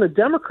 it wasn't a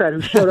Democrat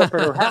who showed up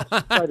at her house.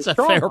 That's a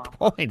fair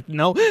point.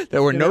 No,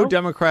 there were no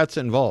Democrats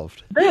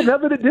involved. They had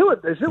nothing to do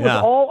with this. It was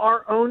all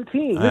our own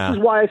team. This is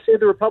why I say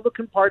the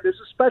Republican Party is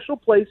a special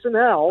place in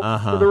hell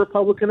for the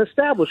Republican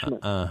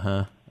establishment.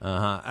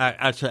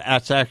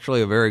 That's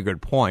actually a very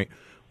good point.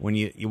 When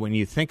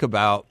you think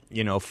about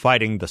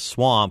fighting the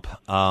swamp,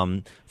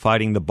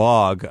 fighting the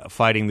bog,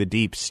 fighting the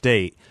deep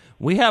state,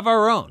 we have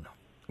our own.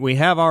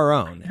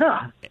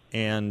 Yeah.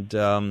 And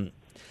in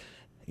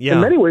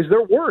many ways,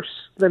 they're worse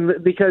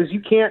because you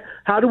can't.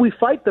 How do we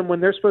fight them when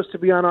they're supposed to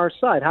be on our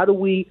side? How do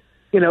we?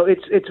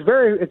 It's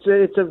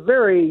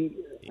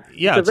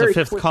a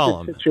fifth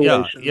column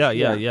situation.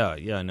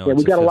 No,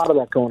 we got a lot of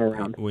that going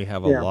around. We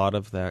have a lot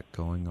of that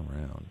going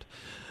around.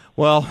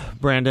 Well,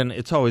 Brandon,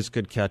 it's always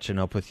good catching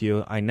up with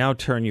you. I now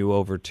turn you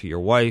over to your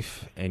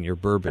wife and your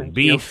bourbon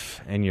beef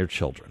and your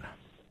children.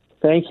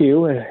 Thank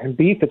you. And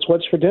beef, it's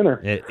what's for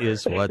dinner. It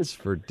is what's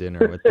for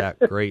dinner with that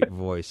great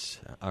voice.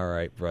 All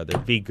right, brother.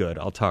 Be good.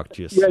 I'll talk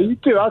to you soon. Yeah, you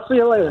too. I'll see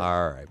you later.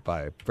 All right.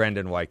 Bye.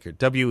 Brandon Weichert,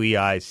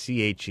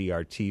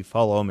 Weichert.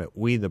 Follow him at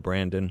We the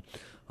Brandon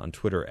on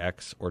Twitter,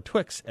 X, or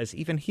Twix, as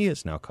even he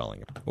is now calling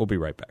it. We'll be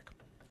right back.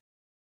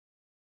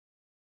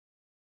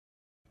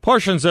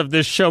 Portions of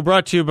this show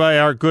brought to you by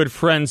our good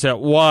friends at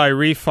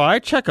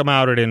YRefi. Check them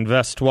out at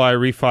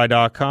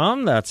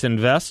investyrefy.com. That's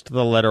invest,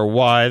 the letter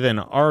Y, then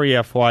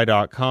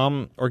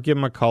refy.com, or give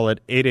them a call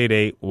at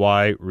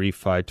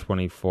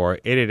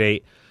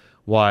 888-YRefi24,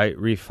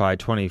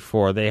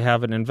 888-YRefi24. They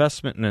have an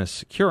investment in a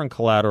secure and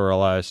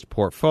collateralized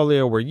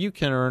portfolio where you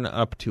can earn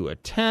up to a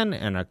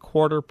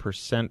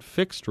 10.25%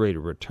 fixed rate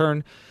of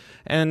return,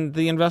 and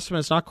the investment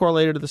is not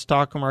correlated to the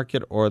stock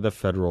market or the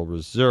Federal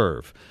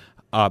Reserve.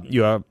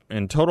 You are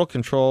in total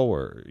control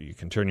where you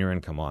can turn your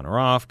income on or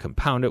off,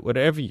 compound it,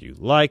 whatever you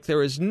like.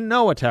 There is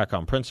no attack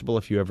on principal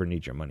if you ever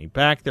need your money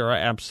back. There are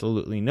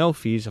absolutely no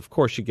fees. Of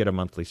course, you get a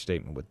monthly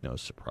statement with no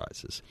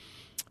surprises.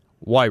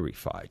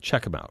 YRefi.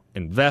 Check them out.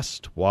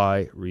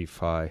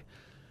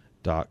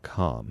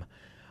 InvestYRefi.com.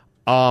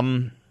 All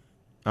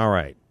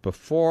right.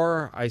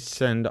 Before I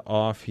send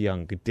off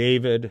young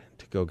David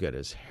to go get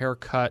his hair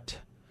cut,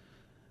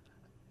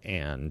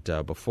 and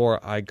before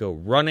I go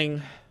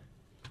running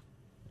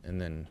and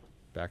then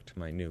back to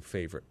my new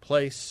favorite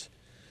place,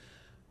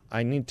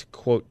 I need to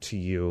quote to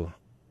you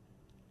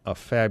a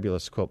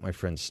fabulous quote my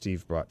friend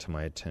Steve brought to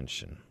my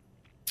attention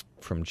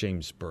from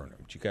James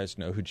Burnham. Do you guys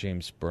know who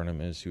James Burnham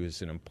is? He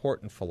was an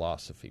important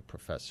philosophy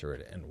professor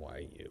at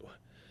NYU,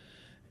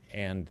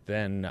 and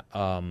then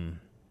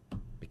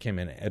became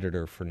an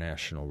editor for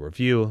National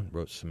Review,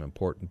 wrote some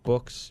important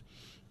books.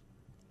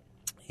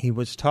 He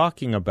was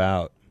talking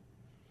about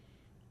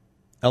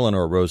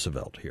Eleanor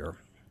Roosevelt here,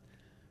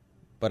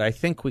 but I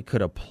think we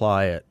could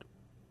apply it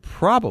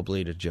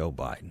probably to Joe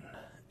Biden,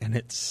 and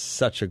it's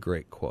such a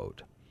great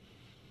quote.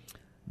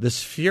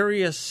 This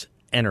furious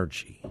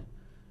energy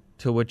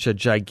to which a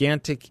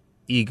gigantic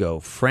ego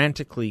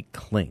frantically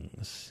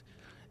clings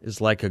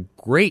is like a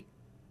great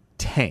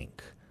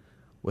tank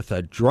with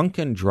a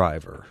drunken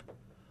driver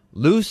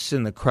loose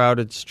in the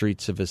crowded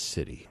streets of a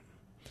city.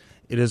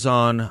 It is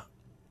on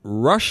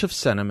rush of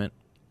sentiment,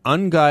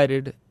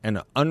 unguided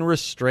and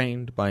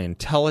unrestrained by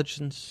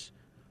intelligence,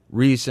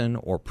 reason,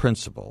 or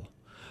principle,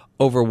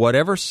 over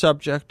whatever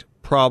subject,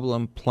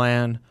 problem,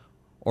 plan,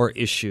 or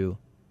issue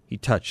he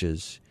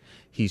touches.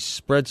 He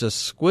spreads a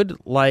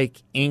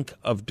squid-like ink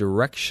of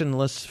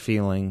directionless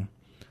feeling.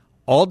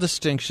 All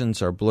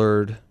distinctions are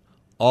blurred,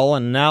 all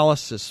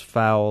analysis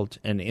fouled,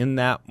 and in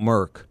that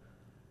murk,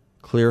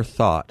 clear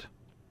thought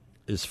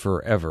is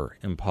forever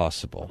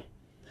impossible.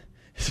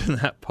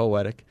 Isn't that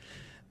poetic?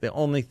 The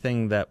only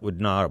thing that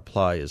would not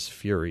apply is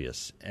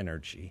furious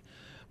energy.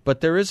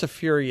 But there is a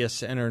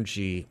furious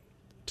energy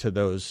to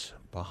those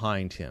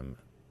behind him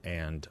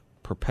and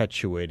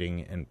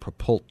perpetuating and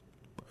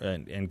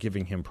and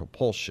giving him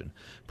propulsion,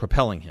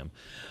 propelling him.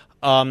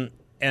 And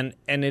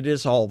it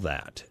is all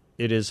that.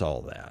 It is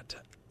all that.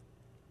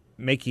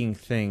 Making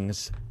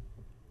things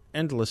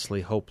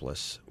endlessly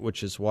hopeless,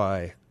 which is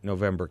why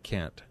November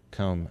can't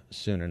come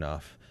soon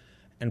enough.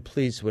 And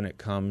please, when it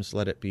comes,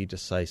 let it be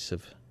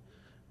decisive.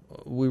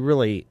 We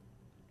really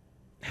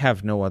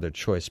have no other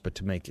choice but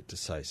to make it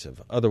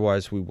decisive.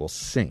 Otherwise, we will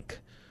sink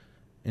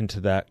into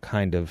that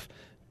kind of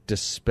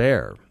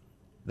despair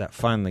that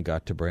finally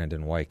got to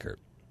Brandon Weichert.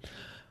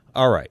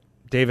 All right,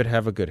 David,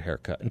 have a good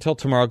haircut. Until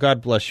tomorrow,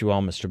 God bless you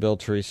all, Mr. Bill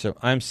Teresa.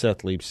 I'm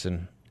Seth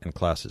Leibson, and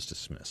class is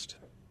dismissed.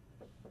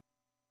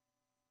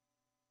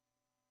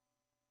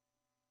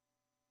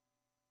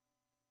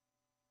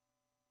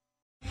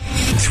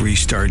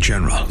 Three-star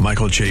General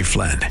Michael J.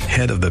 Flynn,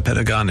 head of the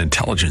Pentagon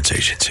Intelligence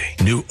Agency,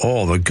 knew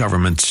all the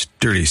government's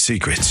dirty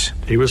secrets.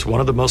 He was one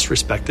of the most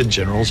respected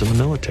generals in the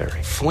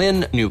military.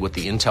 Flynn knew what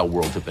the intel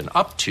world had been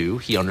up to.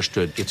 He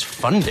understood its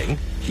funding.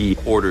 He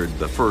ordered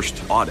the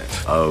first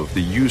audit of the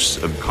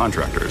use of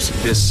contractors.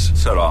 This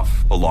set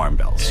off alarm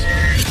bells.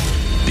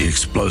 The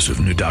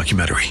explosive new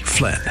documentary,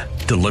 Flynn,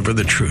 Deliver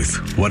the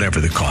Truth, Whatever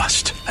the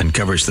Cost,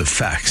 uncovers the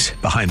facts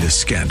behind this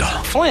scandal.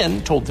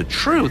 Flynn told the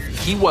truth.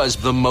 He was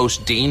the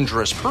most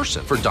dangerous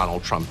person for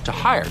Donald Trump to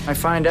hire. I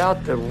find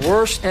out the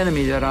worst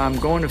enemy that I'm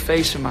going to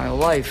face in my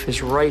life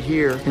is right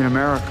here in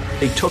America.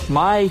 They took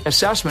my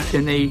assessment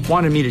and they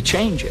wanted me to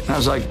change it. And I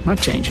was like, I'm not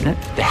changing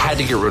it. They had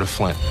to get rid of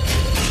Flynn.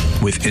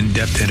 With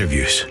in-depth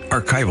interviews,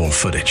 archival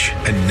footage,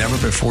 and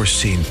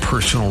never-before-seen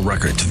personal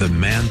records of the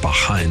man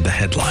behind the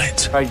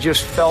headlines. I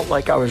just felt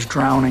like I was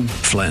drowning.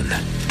 Flynn,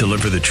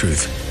 Deliver the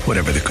Truth,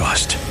 Whatever the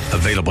Cost.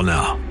 Available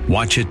now.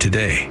 Watch it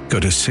today.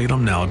 Go to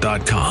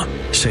salemnow.com.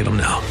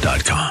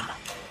 salemnow.com.